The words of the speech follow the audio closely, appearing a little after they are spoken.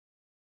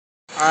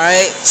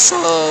Alright,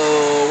 so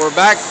we're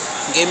back.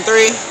 Game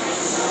 3.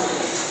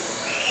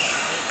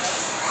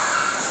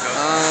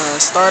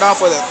 Start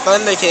off with a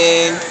Thunder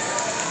King.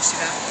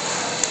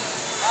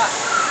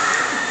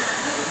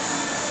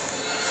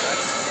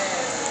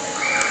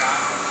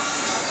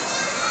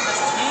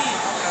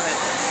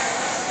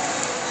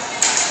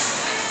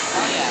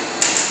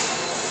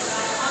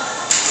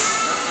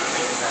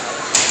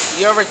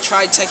 You ever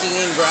tried checking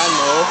in Grand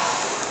Mode?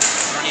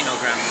 I don't need no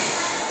Grand Mode.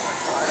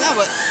 Yeah,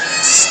 but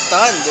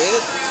stun,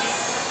 dude.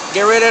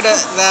 Get rid of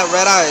that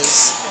red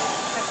eyes.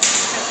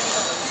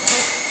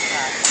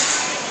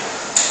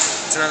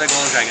 It's another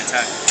Golem Dragon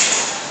attack.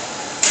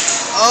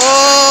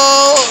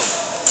 Oh!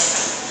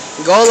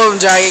 Golem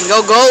Dragon,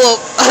 go Golem!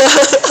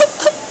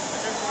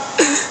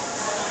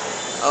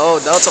 Oh,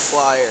 that's a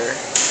flyer.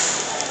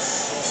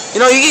 You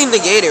know, you can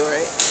negate it,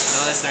 right?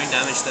 No, that's 9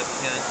 damage that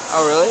can.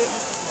 Oh, really?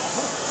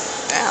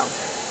 Damn.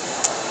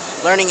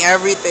 Learning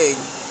everything.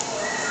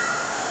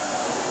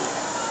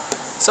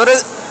 So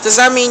does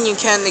that mean you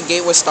can't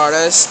negate with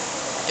Stardust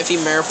if he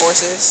mirror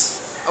forces?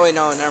 Oh wait,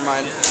 no, never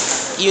mind.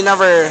 Yeah. You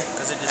never.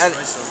 Because it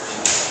destroys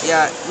something.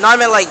 Yeah, no, I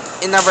meant like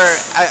it never.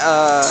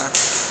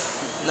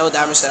 No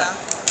damage to that.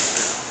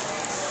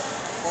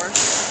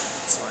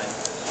 It's fine.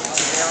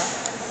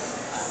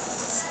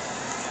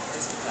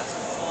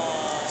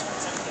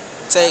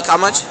 Take how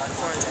much?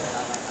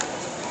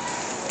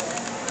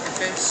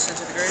 Face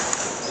into the grave.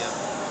 Yeah.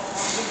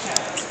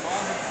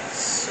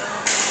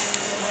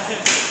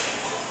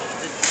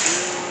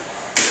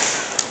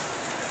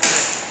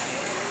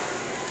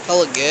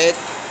 Hella good.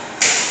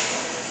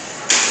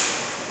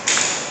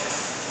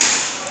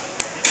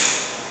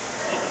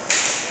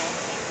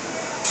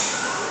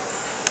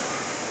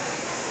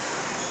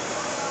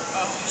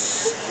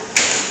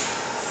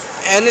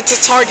 And it's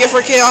a target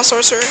for Chaos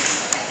Sorcerer.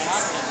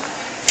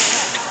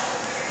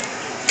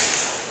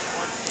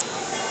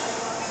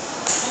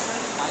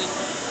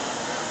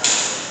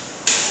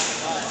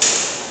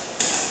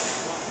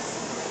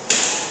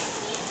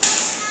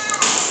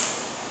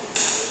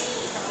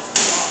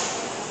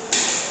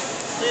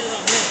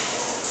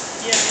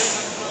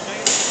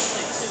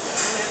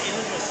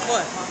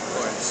 What?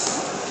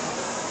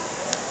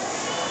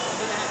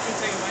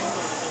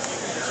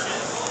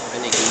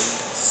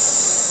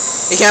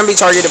 It can be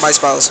targeted by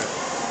spells. Sure.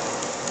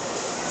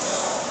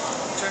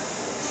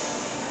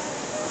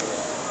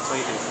 That's what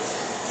you do.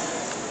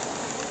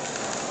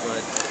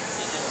 But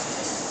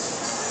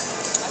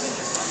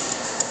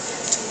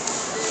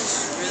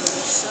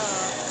Really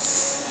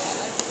sucks.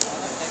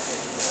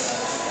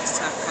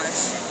 Attack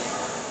price.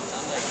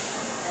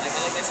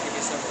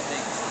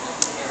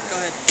 Go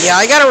ahead. Yeah,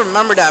 I gotta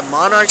remember that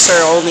Monarchs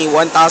are only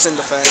 1,000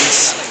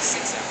 defense. I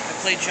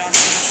played John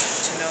too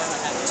much to know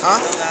Huh?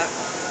 that.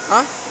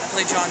 Huh? I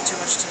played John too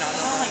much to not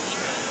know that.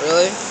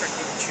 Really?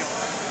 Freaking John.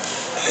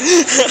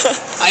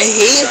 I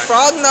hate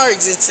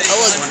Frognards. It's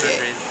hella 100,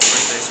 good. 23.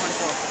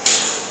 24.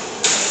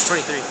 It's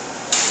 23.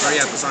 Oh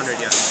yeah, plus 100,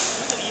 yeah.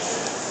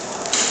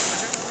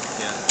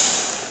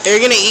 Yeah. Are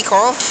you gonna eat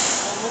Carl?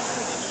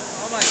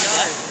 Oh my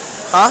god.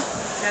 Huh?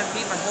 Can't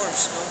beat my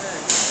horse. Go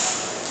ahead.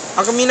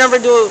 How come you never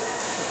do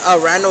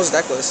Randall's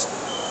deck list?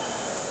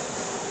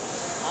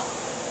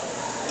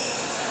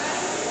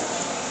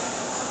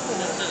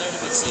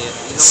 Let's see it.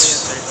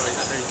 He's only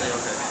at 33,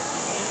 okay.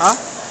 Huh?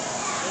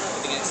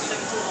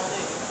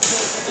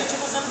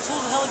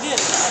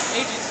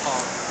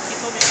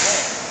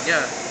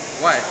 Yeah.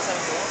 What?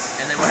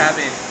 And then what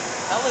happened?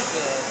 Hella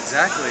good.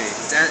 Exactly.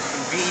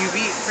 You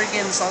beat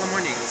freaking Solemn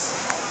Mornings.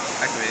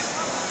 Activate.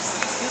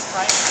 Excuse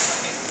price.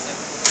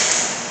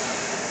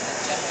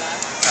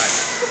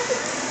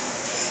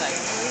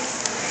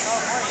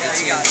 Yeah,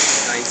 you got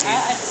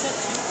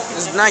 19.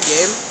 It's not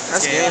game.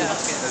 That's game.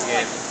 That's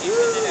game.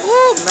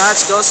 Woo!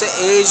 Match goes to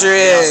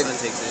Adrian. Chaos Stun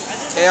takes it.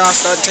 Chaos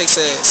Stun takes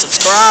it.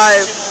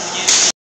 Subscribe.